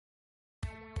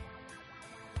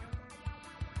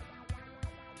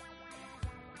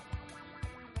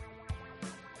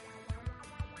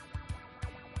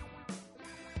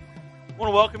I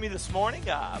want to welcome you this morning.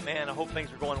 I hope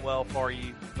things are going well for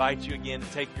you. Invite you again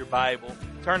to take your Bible.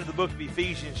 Turn to the book of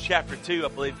Ephesians chapter 2. I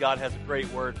believe God has a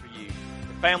great word for you.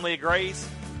 The family of grace,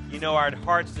 you know our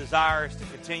heart's desire is to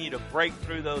continue to break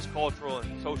through those cultural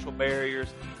and social barriers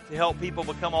to help people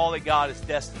become all that God has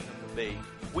destined them to be.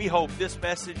 We hope this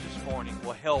message this morning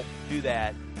will help do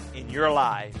that in your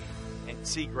life and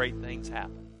see great things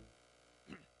happen.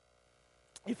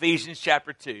 Ephesians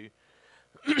chapter 2.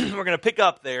 We're going to pick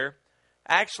up there.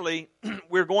 Actually,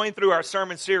 we're going through our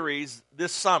sermon series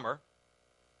this summer.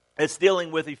 It's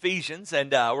dealing with Ephesians,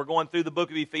 and we're going through the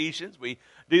book of Ephesians. We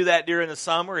do that during the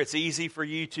summer. It's easy for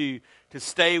you to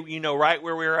stay, right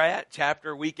where we're at,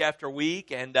 chapter week after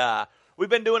week. And we've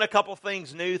been doing a couple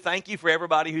things new. Thank you for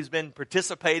everybody who's been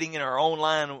participating in our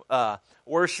online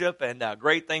worship, and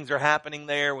great things are happening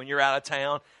there when you're out of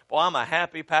town. Boy, I'm a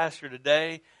happy pastor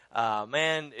today.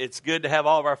 Man, it's good to have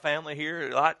all of our family here.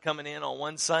 A lot coming in on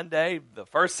one Sunday. The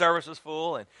first service was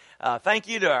full. And thank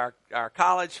you to our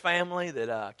college family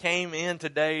that came in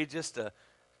today just to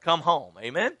come home.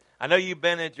 Amen? I know you've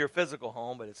been at your physical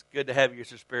home, but it's good to have you at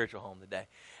your spiritual home today.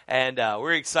 And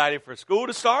we're excited for school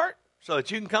to start so that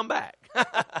you can come back.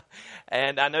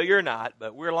 And I know you're not,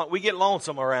 but we get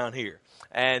lonesome around here.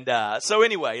 And so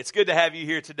anyway, it's good to have you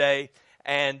here today.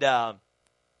 And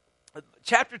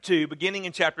Chapter 2, beginning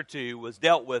in chapter 2, was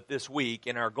dealt with this week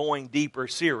in our Going Deeper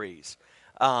series.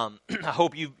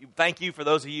 Thank you for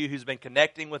those of you who's been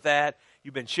connecting with that.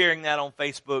 You've been sharing that on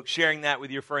Facebook, sharing that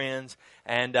with your friends.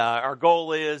 And our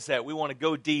goal is that we want to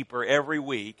go deeper every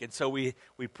week. And so we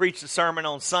preach the sermon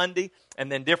on Sunday,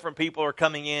 and then different people are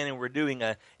coming in, and we're doing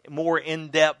a more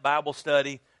in-depth Bible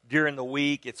study during the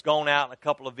week. It's gone out in a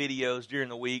couple of videos during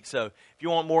the week. So if you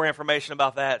want more information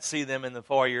about that, see them in the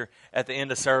foyer at the end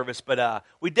of service. But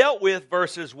we dealt with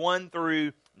verses 1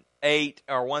 through 8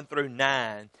 or 1 through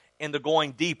 9 in the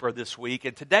Going Deeper this week.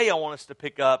 And today I want us to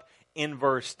pick up in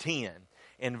verse 10.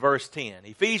 In verse 10.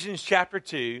 Ephesians chapter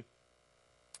 2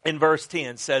 in verse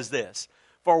 10 says this: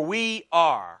 "For we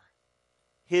are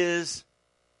His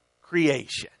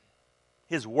creation,"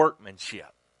 His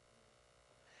workmanship.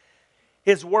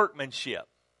 His workmanship,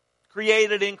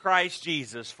 created in Christ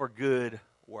Jesus for good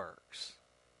works,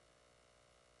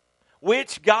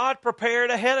 which God prepared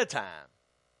ahead of time.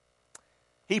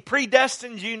 He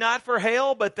predestined you not for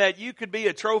hell, but that you could be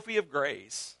a trophy of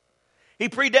grace. He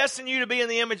predestined you to be in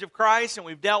the image of Christ, and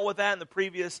we've dealt with that in the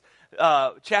previous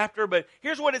chapter. But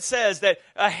here's what it says, that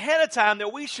ahead of time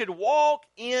that we should walk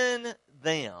in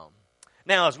them.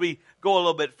 Now, as we go a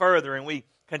little bit further and we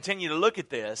continue to look at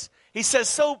this, he says,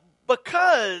 so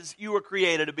because you were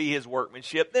created to be His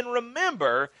workmanship, then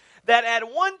remember that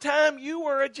at one time you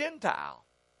were a Gentile.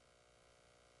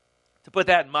 To put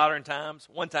that in modern times,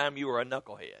 one time you were a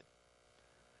knucklehead.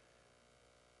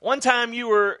 One time you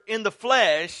were in the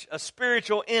flesh, a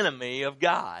spiritual enemy of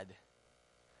God.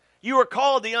 You were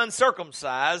called the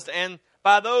uncircumcised, and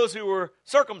by those who were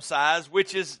circumcised,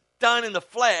 which is done in the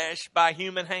flesh by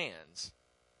human hands.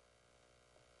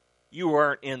 You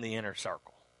weren't in the inner circle.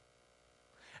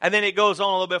 And then it goes on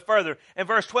a little bit further. In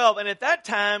verse 12, and at that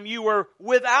time you were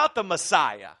without the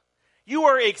Messiah. You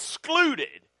were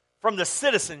excluded from the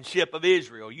citizenship of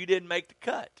Israel. You didn't make the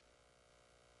cut.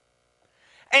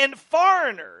 And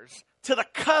foreigners to the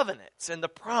covenants and the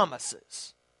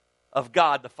promises of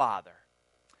God the Father.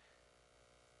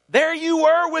 There you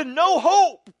were with no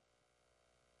hope.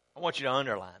 I want you to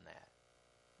underline that.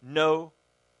 No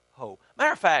hope.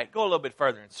 Matter of fact, go a little bit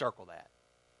further and circle that.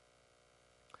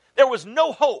 There was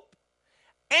no hope,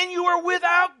 and you were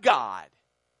without God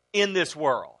in this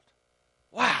world.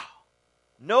 Wow.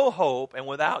 No hope and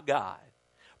without God.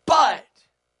 But,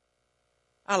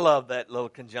 I love that little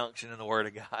conjunction in the Word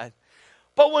of God.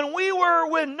 But when we were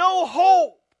with no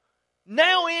hope,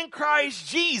 now in Christ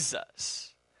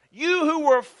Jesus, you who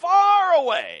were far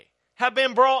away have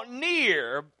been brought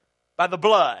near by the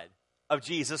blood of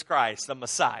Jesus Christ, the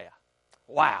Messiah.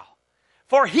 Wow.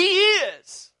 For He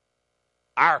is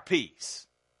our peace,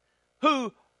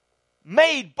 who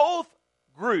made both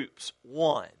groups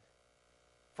one.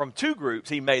 From two groups,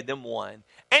 He made them one.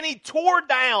 And He tore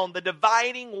down the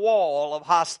dividing wall of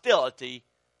hostility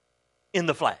in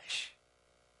the flesh.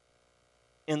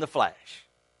 In the flesh.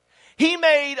 He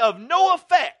made of no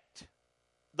effect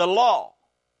the law,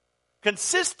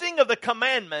 consisting of the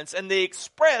commandments and the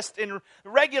expressed in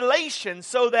regulations,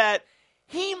 so that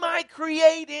He might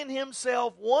create in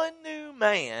Himself one new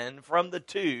man from the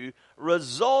two,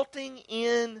 resulting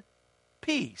in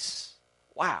peace.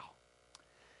 Wow.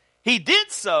 He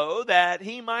did so that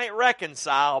He might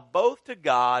reconcile both to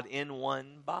God in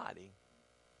one body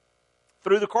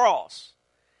through the cross,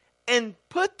 and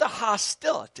put the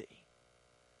hostility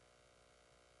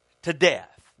to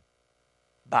death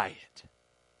by it.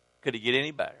 Could it get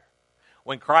any better?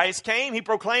 When Christ came, he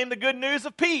proclaimed the good news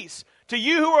of peace to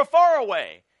you who are far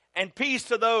away, and peace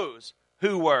to those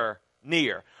who were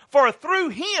near. For through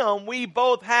him we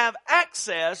both have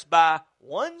access by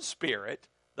one Spirit,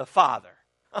 the Father.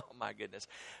 Oh my goodness.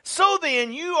 So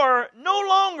then you are no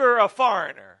longer a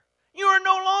foreigner. You are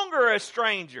no longer a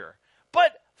stranger,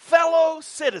 but fellow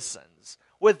citizens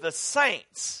with the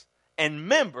saints and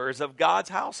members of God's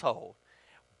household,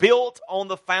 built on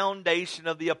the foundation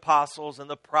of the apostles and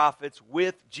the prophets,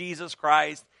 with Jesus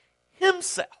Christ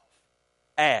himself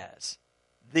as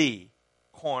the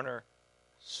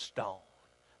cornerstone.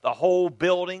 The whole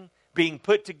building being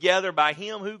put together by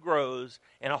him who grows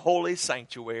in a holy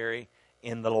sanctuary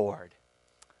in the Lord.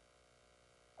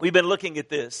 We've been looking at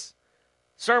this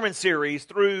sermon series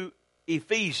through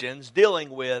Ephesians, dealing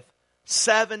with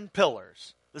 7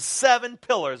 pillars. The 7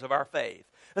 pillars of our faith.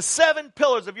 The 7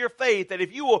 pillars of your faith that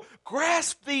if you will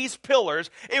grasp these pillars,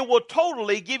 it will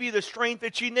totally give you the strength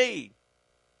that you need.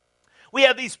 We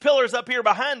have these pillars up here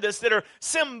behind us that are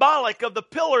symbolic of the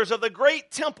pillars of the great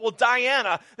temple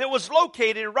Diana that was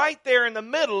located right there in the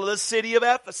middle of the city of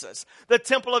Ephesus. The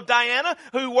temple of Diana,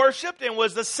 who worshipped and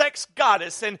was the sex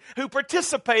goddess and who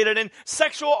participated in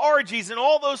sexual orgies and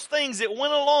all those things that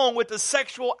went along with the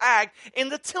sexual act in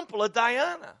the temple of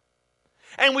Diana.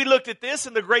 And we looked at this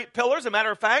in the great pillars. As a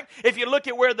matter of fact, if you look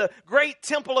at where the great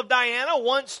temple of Diana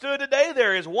once stood today,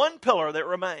 there is one pillar that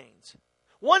remains.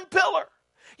 One pillar.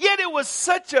 Yet it was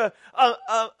such a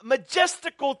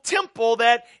majestical temple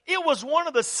that it was one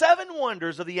of the 7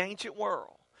 wonders of the ancient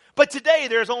world. But today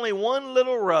there's only one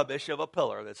little rubbish of a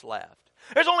pillar that's left.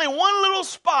 There's only one little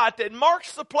spot that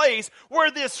marks the place where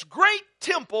this great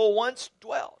temple once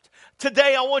dwelt.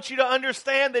 Today I want you to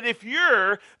understand that if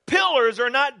your pillars are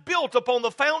not built upon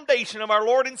the foundation of our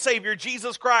Lord and Savior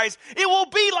Jesus Christ, it will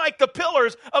be like the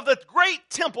pillars of the great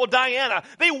temple Diana.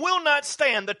 They will not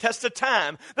stand the test of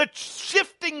time. The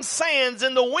shifting sands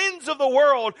and the winds of the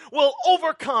world will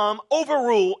overcome,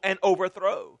 overrule, and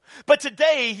overthrow. But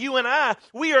today, you and I,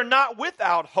 we are not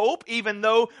without hope, even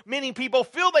though many people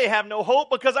feel they have no hope,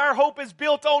 because our hope is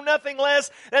built on nothing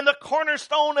less than the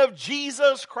cornerstone of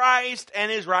Jesus Christ and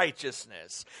his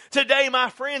righteousness. Today, my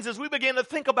friends, as we begin to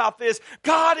think about this,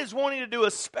 God is wanting to do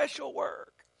a special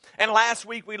work. And last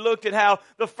week we looked at how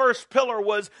the first pillar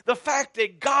was the fact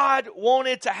that God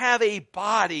wanted to have a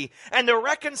body and to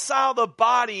reconcile the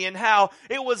body, and how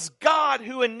it was God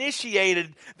who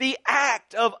initiated the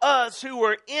act of us who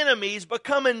were enemies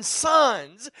becoming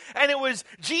sons. And it was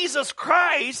Jesus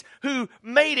Christ who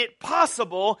made it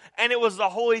possible, and it was the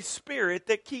Holy Spirit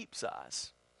that keeps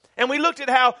us. And we looked at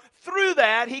how through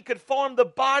that he could form the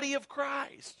body of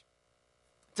Christ.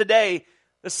 Today,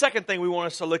 the second thing we want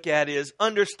us to look at is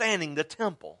understanding the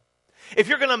temple. If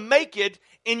you're going to make it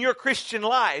in your Christian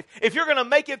life, if you're going to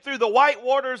make it through the white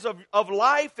waters of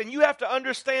life, then you have to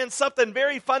understand something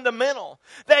very fundamental.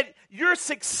 That your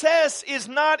success is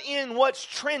not in what's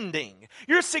trending.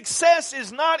 Your success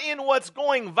is not in what's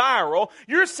going viral.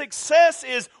 Your success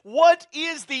is what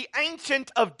is the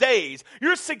Ancient of Days.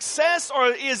 Your success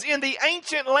is in the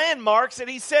ancient landmarks that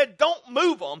he said don't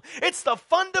move them. It's the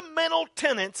fundamental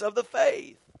tenets of the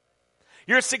faith.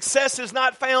 Your success is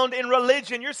not found in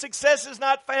religion. Your success is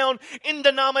not found in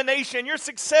denomination. Your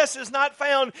success is not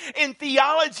found in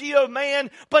theology of man,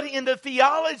 but in the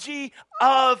theology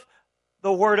of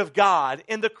the Word of God,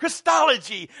 in the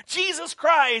Christology, Jesus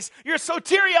Christ, your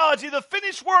soteriology, the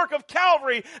finished work of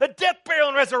Calvary, the death, burial,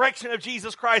 and resurrection of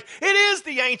Jesus Christ. It is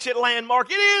the ancient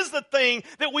landmark. It is the thing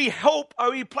that we hope,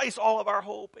 or we place all of our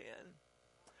hope in.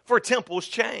 For temples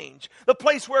change. The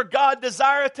place where God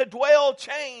desireth to dwell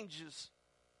changes.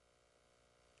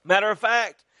 Matter of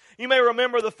fact, you may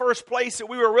remember the first place that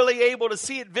we were really able to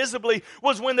see it visibly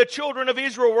was when the children of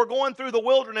Israel were going through the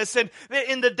wilderness, and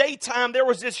in the daytime there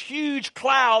was this huge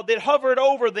cloud that hovered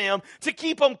over them to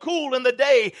keep them cool in the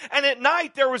day, and at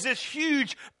night there was this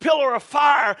huge pillar of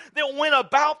fire that went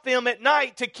about them at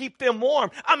night to keep them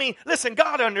warm. I mean, listen,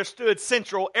 God understood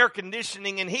central air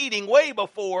conditioning and heating way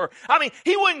before. I mean,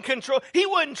 He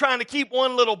wasn't trying to keep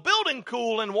one little building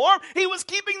cool and warm. He was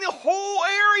keeping the whole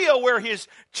area where His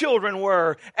children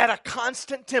were at a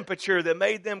constant temperature that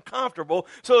made them comfortable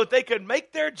so that they could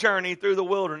make their journey through the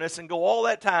wilderness and go all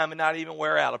that time and not even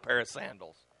wear out a pair of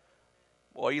sandals.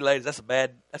 Boy, you ladies, that's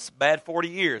a bad 40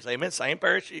 years. Amen. Same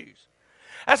pair of shoes.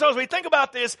 And so as we think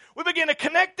about this, we begin to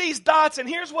connect these dots, and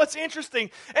here's what's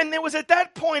interesting. And it was at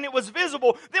that point it was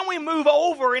visible. Then we move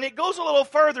over, and it goes a little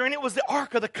further, and it was the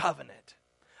Ark of the Covenant.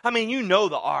 I mean, you know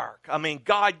the Ark. I mean,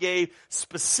 God gave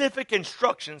specific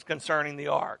instructions concerning the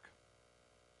Ark.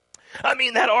 I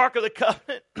mean, that Ark of the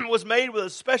Covenant was made with a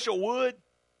special wood.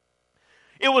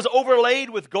 It was overlaid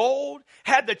with gold,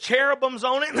 had the cherubims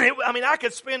on it. I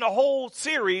could spend a whole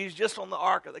series just on the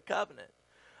Ark of the Covenant.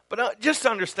 But just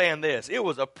understand this, it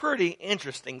was a pretty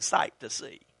interesting sight to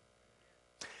see.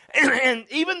 And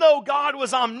even though God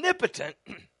was omnipotent,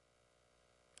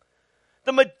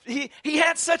 he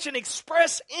had such an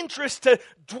express interest to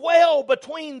dwell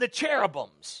between the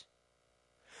cherubims.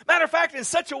 Matter of fact, in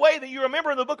such a way that you remember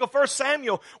in the book of 1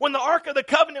 Samuel, when the Ark of the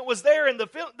Covenant was there and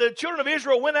the children of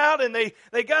Israel went out and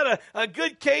they got a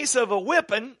good case of a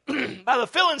whipping by the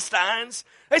Philistines,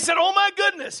 they said, oh my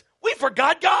goodness, we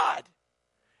forgot God.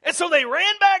 And so they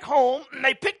ran back home and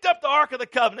they picked up the Ark of the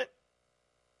Covenant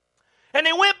and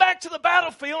they went back to the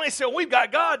battlefield and they said, we've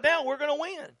got God now, we're going to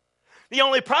win. The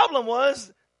only problem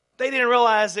was they didn't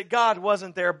realize that God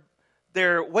wasn't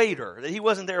their waiter, that he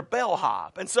wasn't their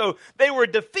bellhop. And so they were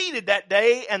defeated that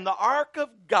day, and the Ark of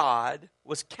God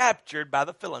was captured by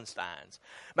the Philistines.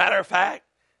 Matter of fact,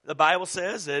 the Bible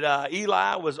says that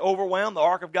Eli was overwhelmed. The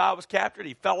Ark of God was captured.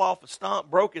 He fell off a stump,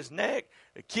 broke his neck.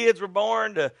 The kids were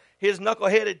born to his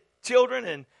knuckleheaded children,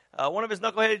 and one of his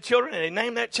knuckleheaded children, and they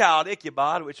named that child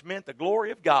Ichabod, which meant the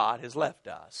glory of God has left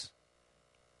us.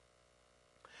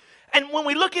 And when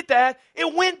we look at that,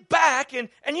 it went back, and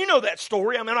you know that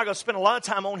story. I'm not going to spend a lot of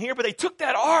time on here, but they took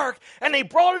that ark, and they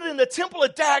brought it in the temple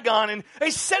of Dagon, and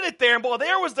they set it there, and boy,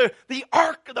 there was the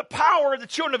ark, the power of the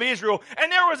children of Israel,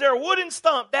 and there was their wooden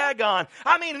stump, Dagon.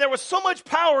 There was so much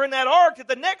power in that ark that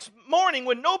the next morning,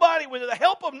 with the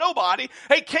help of nobody,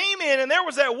 they came in, and there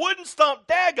was that wooden stump,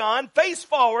 Dagon, face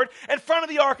forward, in front of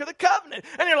the Ark of the Covenant.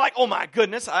 And they're like, oh my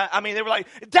goodness. They were like,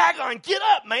 Dagon, get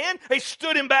up, man. They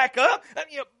stood him back up.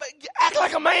 Act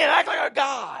like a man, act like a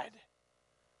God.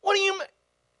 What do you mean?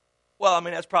 Well,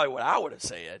 that's probably what I would have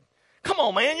said. Come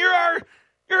on, man, you're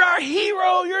our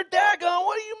hero, you're Dagon.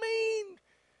 What do you mean?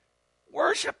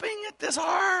 Worshiping at this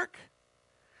ark?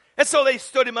 And so they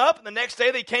stood him up, and the next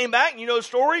day they came back, and you know the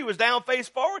story, he was down face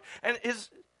forward, and his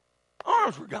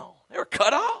arms were gone. They were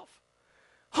cut off.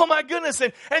 Oh my goodness,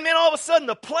 and then all of a sudden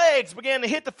the plagues began to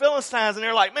hit the Philistines, and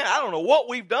they're like, man, I don't know what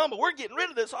we've done, but we're getting rid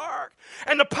of this ark.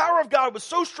 And the power of God was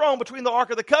so strong between the Ark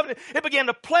of the Covenant, it began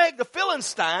to plague the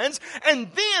Philistines, and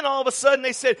then all of a sudden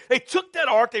they took that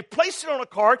ark, they placed it on a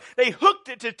cart, they hooked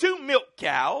it to 2 milk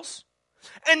cows,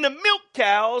 and the milk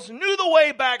cows knew the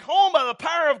way back home by the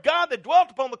power of God that dwelt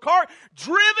upon the cart,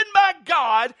 driven by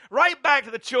God right back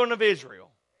to the children of Israel.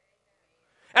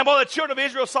 And while the children of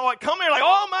Israel saw it coming, they're like,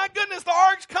 oh my goodness, the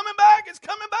ark's coming back, it's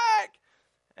coming back.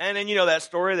 And then you know that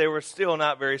story, they were still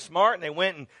not very smart, and they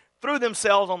went and threw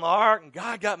themselves on the ark, and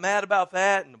God got mad about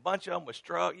that, and a bunch of them was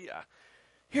struck. Yeah.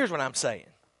 Here's what I'm saying.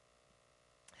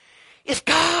 If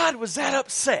God was that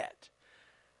upset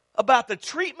about the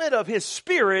treatment of his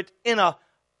spirit in a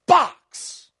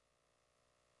box,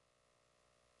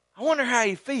 I wonder how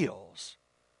he feels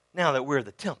now that we're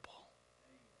the temple.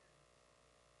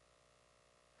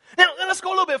 Now, let's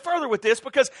go a little bit further with this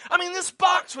because, this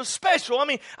box was special.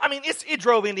 It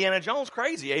drove Indiana Jones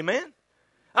crazy, amen?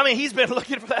 He's been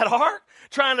looking for that ark,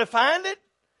 trying to find it.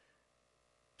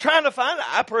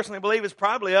 I personally believe it's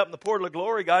probably up in the portal of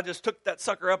glory. God just took that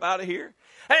sucker up out of here.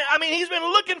 He's been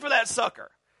looking for that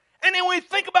sucker. And then when we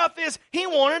think about this, he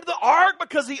wanted the ark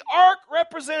because the ark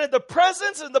represented the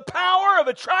presence and the power of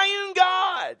a triune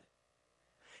God.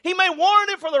 He may have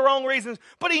wanted it for the wrong reasons,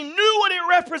 but he knew what it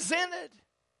represented.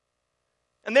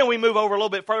 And then we move over a little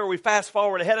bit further. We fast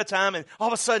forward ahead of time, and all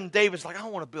of a sudden David's like, I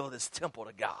want to build this temple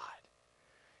to God.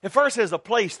 At first there's a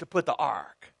place to put the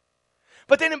ark.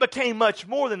 But then it became much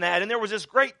more than that, and there was this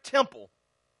great temple.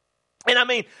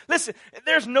 And listen,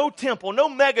 there's no temple, no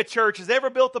mega church has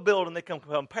ever built a building that can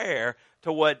compare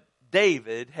to what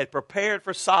David had prepared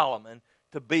for Solomon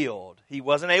to build. He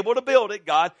wasn't able to build it.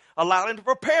 God allowed him to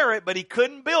prepare it, but he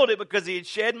couldn't build it because he had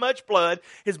shed much blood.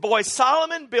 His boy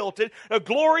Solomon built it. The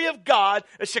glory of God,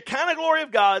 the Shekinah glory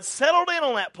of God settled in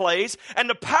on that place, and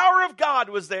the power of God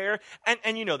was there.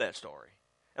 And you know that story.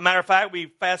 As a matter of fact, we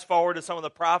fast forward to some of the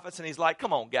prophets, and he's like,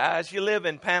 come on, guys, you live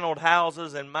in paneled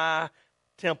houses, and my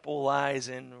temple lies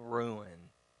in ruin.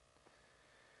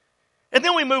 And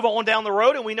then we move on down the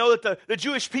road, and we know that the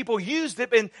Jewish people used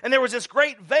it, and there was this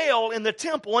great veil in the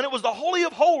temple, and it was the Holy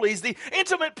of Holies, the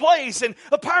intimate place, and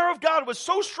the power of God was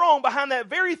so strong behind that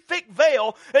very thick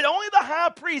veil that only the high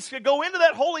priest could go into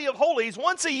that Holy of Holies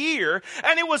once a year,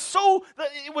 and it was so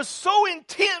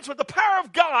intense with the power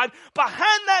of God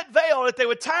behind that veil that they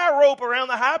would tie a rope around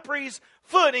the high priest's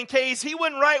foot in case he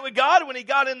wasn't right with God. When he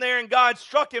got in there and God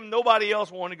struck him, nobody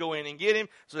else wanted to go in and get him,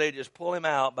 so they just pull him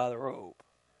out by the rope.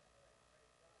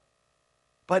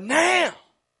 But now,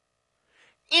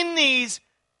 in these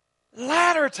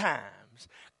latter times.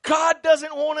 God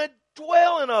doesn't want to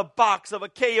dwell in a box of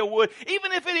acacia wood,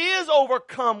 even if it is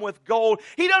overcome with gold.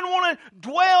 He doesn't want to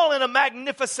dwell in a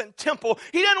magnificent temple.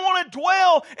 He doesn't want to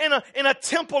dwell in a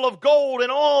temple of gold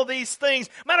and all these things.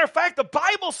 Matter of fact, the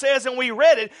Bible says, and we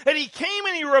read it, that he came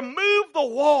and he removed the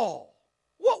wall.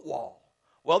 What wall?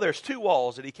 Well, there's two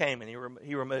walls that he came and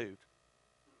he removed.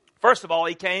 First of all,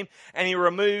 he came and he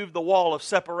removed the wall of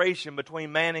separation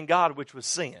between man and God, which was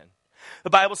sin.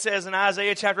 The Bible says in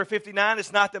Isaiah chapter 59,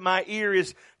 it's not that my ear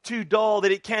is too dull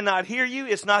that it cannot hear you.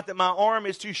 It's not that my arm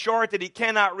is too short that it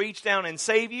cannot reach down and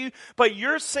save you. But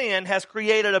your sin has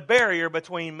created a barrier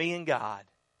between me and God.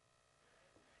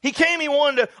 He came, he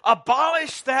wanted to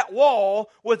abolish that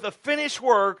wall with the finished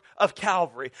work of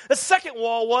Calvary. The second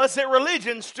wall was that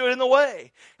religion stood in the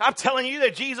way. I'm telling you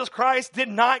that Jesus Christ did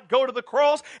not go to the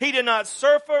cross. He did not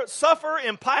suffer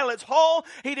in Pilate's hall.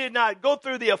 He did not go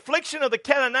through the affliction of the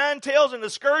cat o' nine tails and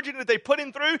the scourging that they put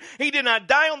him through. He did not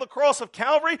die on the cross of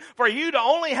Calvary for you to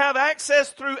only have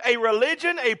access through a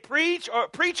religion, a preacher,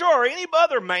 or any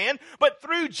other man, but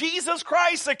through Jesus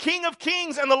Christ, the King of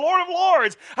Kings and the Lord of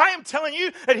Lords. I am telling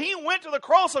you that he went to the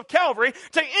cross of Calvary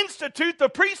to institute the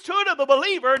priesthood of the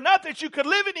believer, not that you could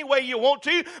live any way you want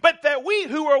to, but that we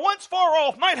who were once far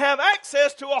off might have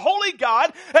access to a holy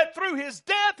God, that through his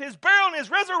death, his burial, and his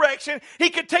resurrection, he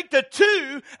could take the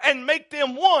two and make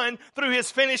them one through his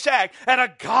finished act. And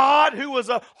a God who was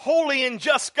a holy and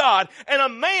just God, and a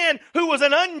man who was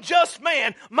an unjust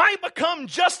man, might become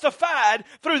justified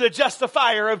through the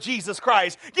justifier of Jesus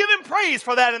Christ. Give him praise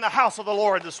for that in the house of the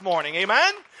Lord this morning.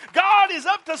 Amen? God is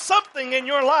up to something in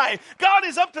your life. God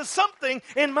is up to something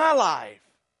in my life.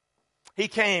 He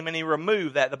came and he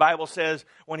removed that. The Bible says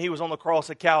when he was on the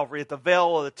cross at Calvary, at the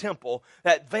veil of the temple,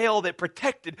 that veil that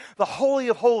protected the Holy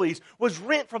of Holies was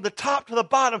rent from the top to the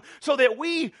bottom, so that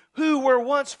we who were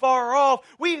once far off,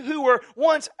 we who were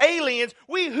once aliens,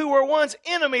 we who were once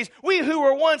enemies, we who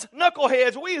were once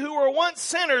knuckleheads, we who were once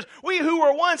sinners, we who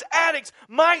were once addicts,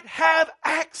 might have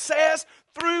access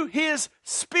through his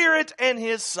Spirit and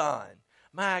his Son.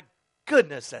 My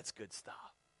goodness, that's good stuff.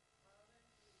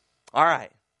 All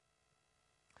right.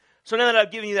 So now that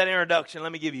I've given you that introduction,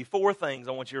 let me give you 4 things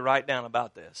I want you to write down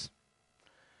about this.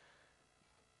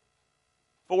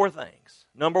 4 things.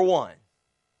 Number 1,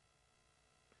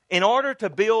 in order to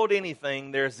build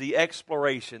anything, there's the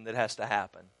exploration that has to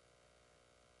happen.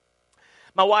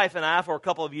 My wife and I, for a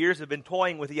couple of years, have been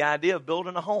toying with the idea of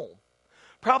building a home.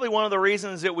 Probably one of the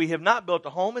reasons that we have not built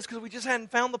a home is because we just hadn't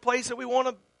found the place that we want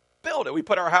to build it. We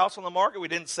put our house on the market, we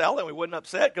didn't sell it, we wasn't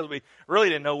upset because we really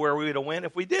didn't know where we would have went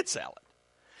if we did sell it.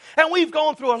 And we've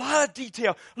gone through a lot of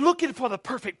detail looking for the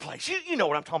perfect place. You know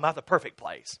what I'm talking about, the perfect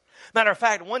place. Matter of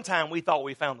fact, one time we thought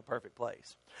we found the perfect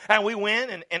place. And we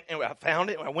went and I found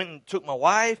it. I went and took my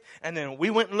wife, and then we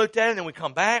went and looked at it, and then we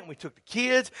come back and we took the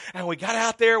kids, and we got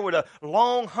out there with a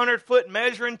long 100-foot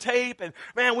measuring tape, and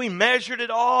man, we measured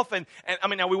it off, and I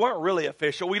mean, now we weren't really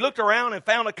official. We looked around and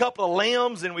found a couple of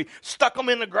limbs, and we stuck them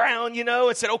in the ground,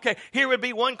 and said, okay, here would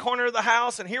be one corner of the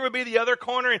house, and here would be the other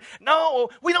corner, and no,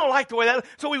 we don't like the way that,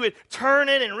 so we would turn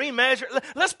it and remeasure.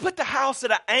 Let's put the house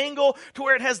at an angle to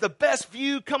where it has the best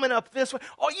view coming up this way.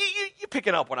 Oh, you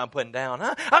picking up what I'm putting down,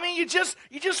 huh? I mean, you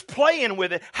just playing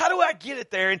with it. How do I get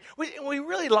it there? And we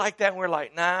really like that, and we're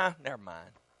like, nah, never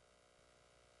mind.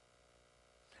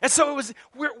 And so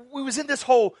we was in this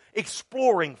whole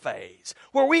exploring phase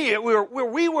where we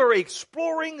were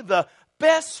exploring the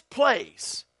best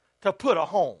place to put a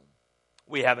home.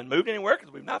 We haven't moved anywhere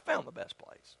because we've not found the best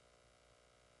place.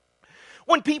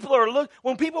 When people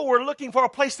were looking for a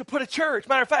place to put a church,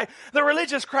 matter of fact, the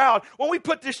religious crowd, when we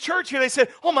put this church here, they said,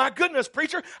 oh my goodness,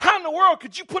 preacher, how in the world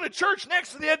could you put a church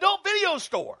next to the adult video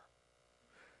store?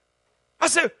 I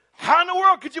said, how in the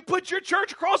world could you put your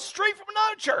church across the street from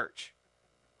another church?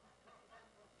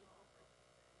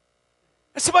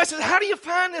 And somebody says, how do you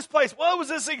find this place? Well, it was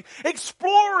this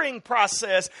exploring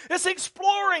process.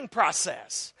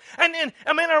 And then,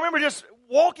 I remember just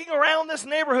walking around this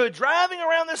neighborhood, driving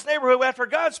around this neighborhood after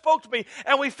God spoke to me,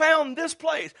 and we found this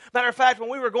place. Matter of fact, when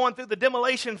we were going through the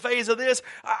demolition phase of this,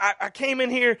 I came in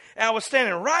here, and I was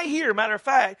standing right here, matter of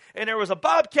fact, and there was a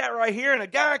bobcat right here, and a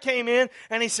guy came in,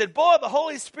 and he said, boy, the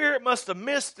Holy Spirit must have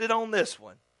missed it on this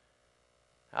one.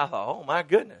 I thought, oh my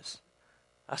goodness.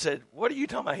 I said, what are you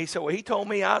talking about? He said, well, he told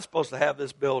me I was supposed to have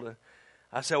this building.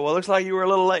 I said, well, it looks like you were a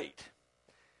little late.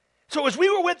 So as we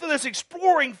went through this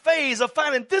exploring phase of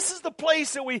finding this is the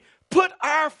place that we put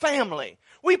our family,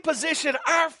 we position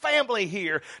our family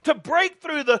here to break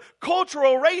through the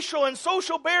cultural, racial, and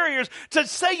social barriers to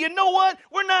say, you know what?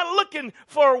 We're not looking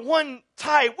for one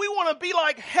type. We want to be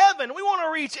like heaven. We want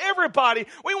to reach everybody.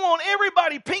 We want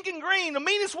everybody pink and green, the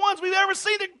meanest ones we've ever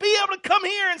seen, to be able to come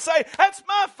here and say, that's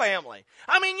my family.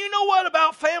 I mean, you know what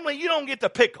about family? You don't get to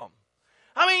pick them.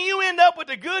 I mean, you end up with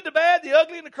the good, the bad, the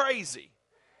ugly, and the crazy.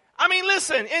 I mean,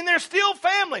 listen, and they're still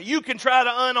family. You can try to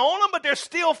unown them, but they're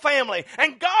still family.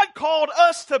 And God called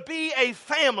us to be a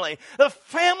family. The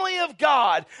family of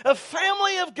God. A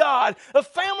family of God. A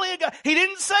family of God. He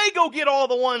didn't say go get all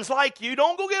the ones like you.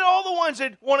 Don't go get all the ones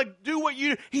that want to do what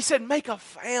you do. He said make a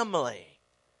family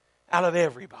out of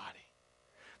everybody.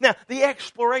 Now, the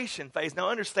exploration phase. Now,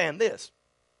 understand this.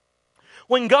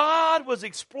 When God was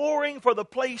exploring for the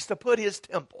place to put his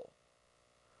temple,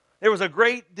 there was a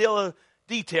great deal of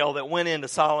detail that went into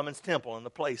Solomon's temple and the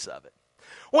place of it.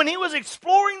 When he was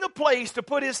exploring the place to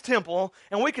put his temple,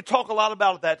 and we could talk a lot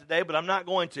about that today, but I'm not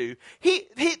going to, he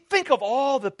think of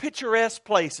all the picturesque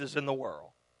places in the world.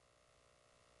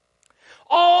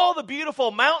 All the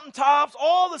beautiful mountaintops,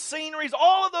 all the sceneries,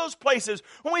 all of those places.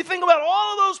 When we think about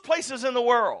all of those places in the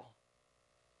world,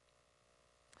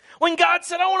 when God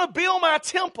said, I want to build my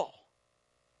temple,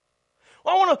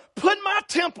 I want to put my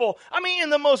temple, in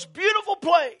the most beautiful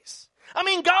place.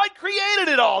 God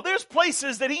created it all. There's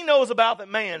places that he knows about that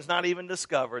man's not even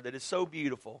discovered that is so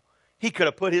beautiful. He could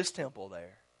have put his temple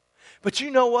there. But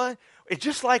you know what? It's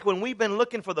just like when we've been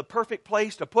looking for the perfect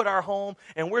place to put our home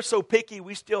and we're so picky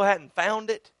we still hadn't found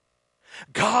it.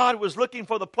 God was looking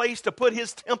for the place to put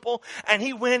his temple, and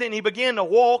he went and he began to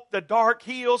walk the dark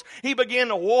hills. He began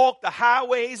to walk the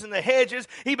highways and the hedges.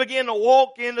 He began to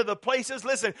walk into the places.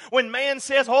 Listen, when man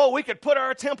says, we could put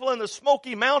our temple in the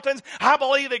Smoky Mountains, I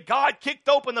believe that God kicked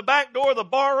open the back door of the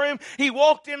bar room. He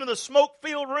walked into the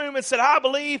smoke-filled room and said, I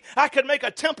believe I could make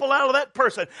a temple out of that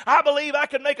person. I believe I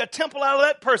could make a temple out of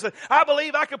that person. I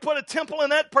believe I could put a temple in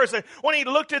that person. When he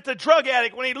looked at the drug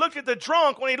addict, when he looked at the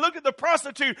drunk, when he looked at the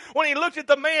prostitute, when he looked at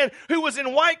the man who was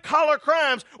in white-collar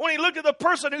crimes, when he looked at the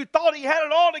person who thought he had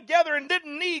it all together and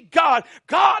didn't need God,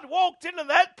 God walked into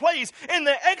that place in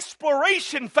the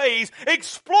exploration phase,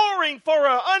 exploring for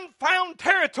an unfound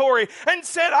territory, and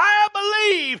said, I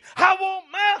believe I want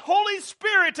my Holy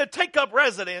Spirit to take up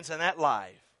residence in that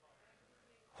life.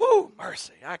 Whew,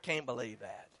 mercy. I can't believe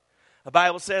that. The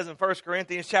Bible says in 1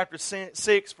 Corinthians chapter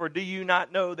 6, for do you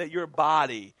not know that your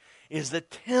body is the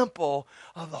temple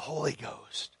of the Holy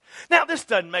Ghost? Now, this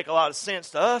doesn't make a lot of sense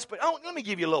to us, but let me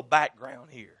give you a little background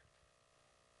here.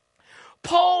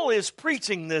 Paul is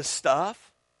preaching this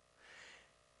stuff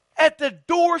at the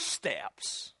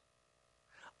doorsteps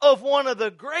of one of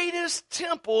the greatest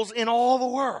temples in all the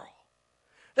world,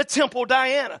 the Temple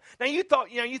Diana. Now, you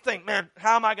think, man,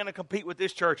 how am I going to compete with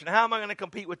this church? And how am I going to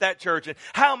compete with that church? And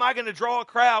how am I going to draw a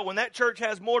crowd when that church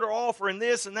has more to offer and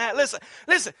this and that?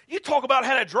 Listen, you talk about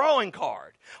had a drawing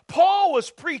card. Paul was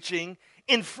preaching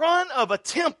in front of a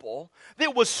temple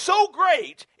that was so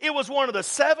great, it was one of the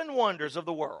 7 wonders of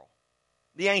the world,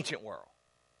 the ancient world.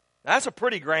 Now, that's a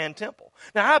pretty grand temple.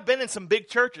 Now, I've been in some big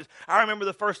churches. I remember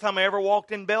the first time I ever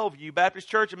walked in Bellevue Baptist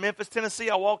Church in Memphis, Tennessee.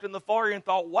 I walked in the foyer and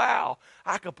thought, wow,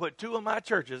 I could put 2 of my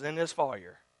churches in this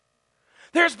foyer.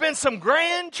 There's been some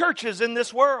grand churches in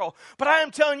this world, but I am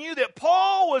telling you that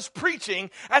Paul was preaching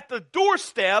at the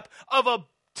doorstep of a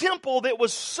temple that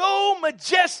was so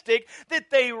majestic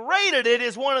that they rated it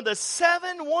as one of the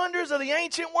 7 wonders of the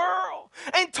ancient world.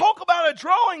 And talk about a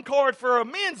drawing card for a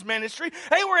men's ministry.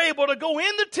 They were able to go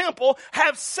in the temple,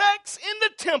 have sex in the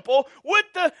temple with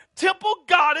the temple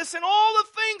goddess and all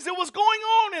the things that was going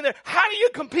on in there. How do you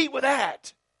compete with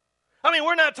that?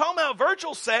 We're not talking about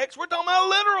virtual sex. We're talking about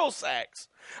literal sex.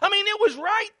 It was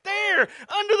right there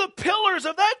under the pillars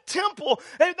of that temple.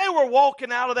 They were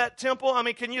walking out of that temple.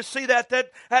 Can you see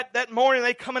that morning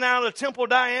they coming out of the Temple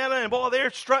Diana and boy, they're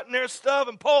strutting their stuff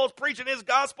and Paul's preaching his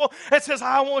gospel and says,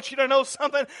 I want you to know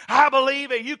something. I believe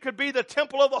that you could be the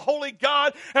temple of the Holy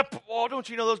God. And don't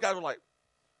you know those guys were like,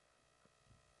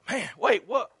 man, wait,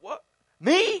 what?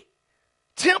 Me?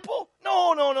 Temple?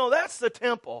 No, that's the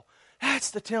temple.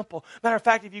 That's the temple. Matter of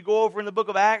fact, if you go over in the book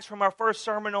of Acts from our first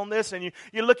sermon on this and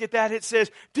you look at that, it says,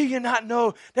 do you not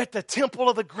know that the temple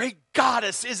of the great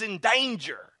goddess is in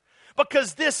danger?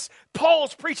 Because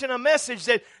Paul's preaching a message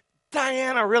that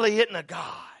Diana really isn't a god.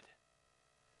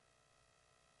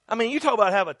 You talk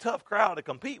about have a tough crowd to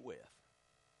compete with.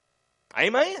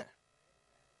 Amen.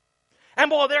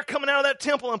 And boy, they're coming out of that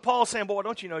temple and Paul's saying, boy,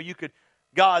 don't you know you could,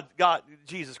 God,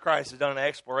 Jesus Christ has done an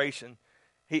exploration.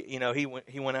 He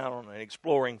went out on an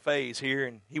exploring phase here,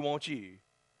 and he wants you.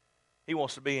 He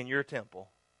wants to be in your temple.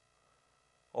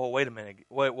 Oh, wait a minute.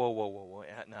 Wait, whoa.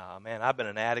 No, man, I've been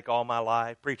an addict all my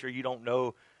life. Preacher, you don't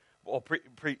know. Well,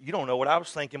 you don't know what I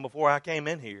was thinking before I came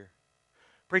in here.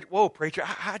 Preacher,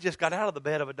 I just got out of the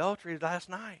bed of adultery last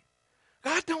night.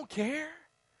 God don't care.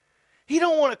 He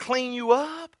don't want to clean you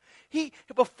up. You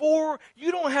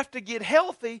don't have to get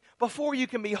healthy before you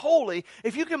can be holy.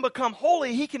 If you can become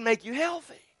holy, He can make you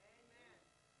healthy.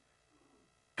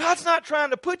 God's not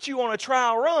trying to put you on a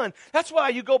trial run. That's why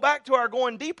you go back to our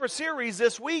Going Deeper series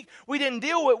this week. We didn't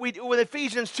deal with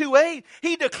Ephesians 2:8.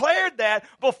 He declared that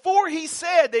before He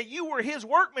said that you were His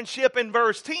workmanship in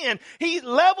verse 10. He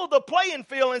leveled the playing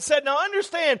field and said, now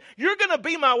understand, you're going to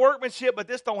be my workmanship, but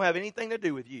this don't have anything to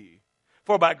do with you.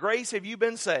 For by grace have you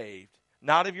been saved,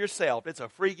 not of yourself. It's a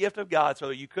free gift of God so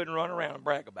that you couldn't run around and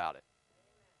brag about it.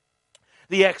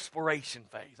 The exploration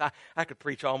phase. I could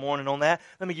preach all morning on that.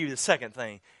 Let me give you the second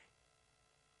thing.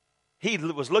 He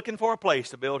was looking for a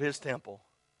place to build His temple,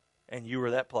 and you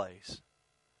were that place.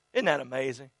 Isn't that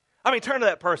amazing? I mean, turn to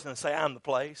that person and say, I'm the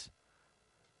place.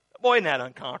 Boy, isn't that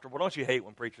uncomfortable? Don't you hate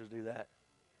when preachers do that?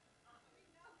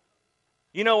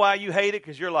 You know why you hate it?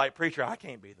 Because you're like, preacher, I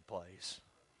can't be the place.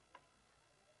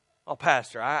 Oh,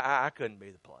 pastor, I couldn't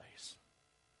be the place.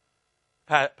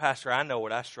 Pastor, I know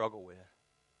what I struggle with.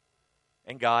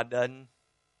 And God doesn't.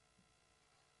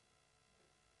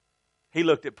 He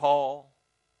looked at Paul,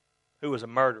 who was a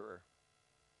murderer,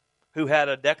 who had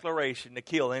a declaration to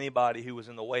kill anybody who was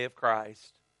in the way of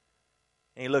Christ.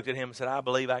 And He looked at him and said, I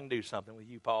believe I can do something with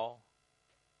you, Paul.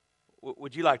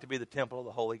 Would you like to be the temple of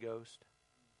the Holy Ghost?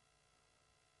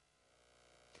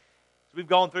 So we've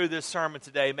gone through this sermon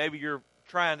today. Maybe you're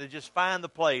trying to just find the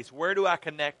place. Where do I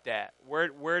connect at?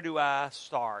 Where do I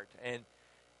start? And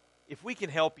if we can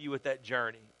help you with that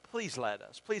journey, please let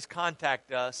us. Please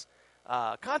contact us.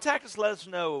 Let us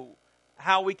know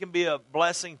how we can be a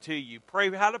blessing to you.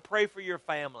 How to pray for your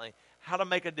family. How to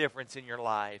make a difference in your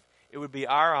life. It would be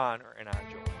our honor and our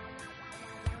joy.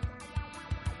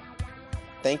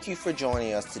 Thank you for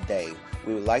joining us today.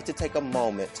 We would like to take a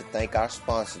moment to thank our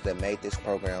sponsors that made this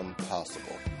program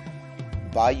possible.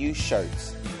 Bayou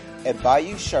Shirts. At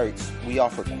Bayou Shirts, we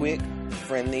offer quick,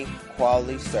 friendly,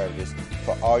 quality service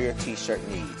for all your t-shirt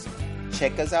needs.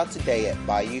 Check us out today at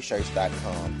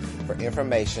BayouShirts.com for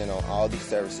information on all the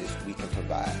services we can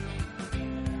provide.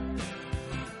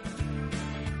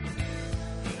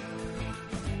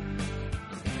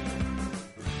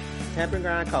 Camping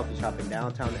Ground Coffee Shop in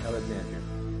downtown Alexandria.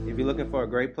 If you're looking for a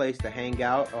great place to hang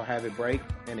out or have a break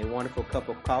and a wonderful cup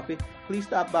of coffee, please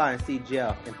stop by and see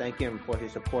Jeff and thank him for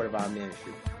his support of our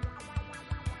ministry.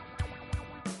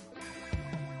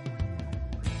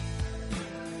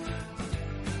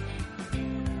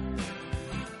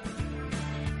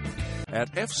 At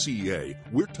FCA,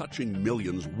 we're touching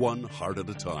millions one heart at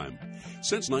a time.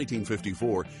 Since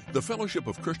 1954, the Fellowship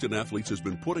of Christian Athletes has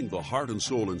been putting the heart and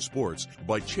soul in sports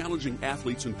by challenging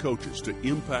athletes and coaches to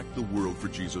impact the world for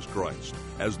Jesus Christ.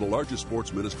 As the largest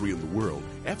sports ministry in the world,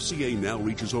 FCA now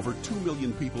reaches over 2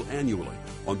 million people annually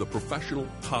on the professional,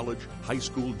 college, high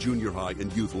school, junior high,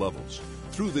 and youth levels.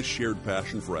 Through this shared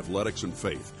passion for athletics and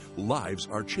faith, lives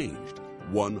are changed,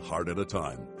 one heart at a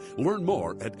time. Learn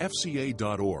more at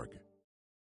fca.org.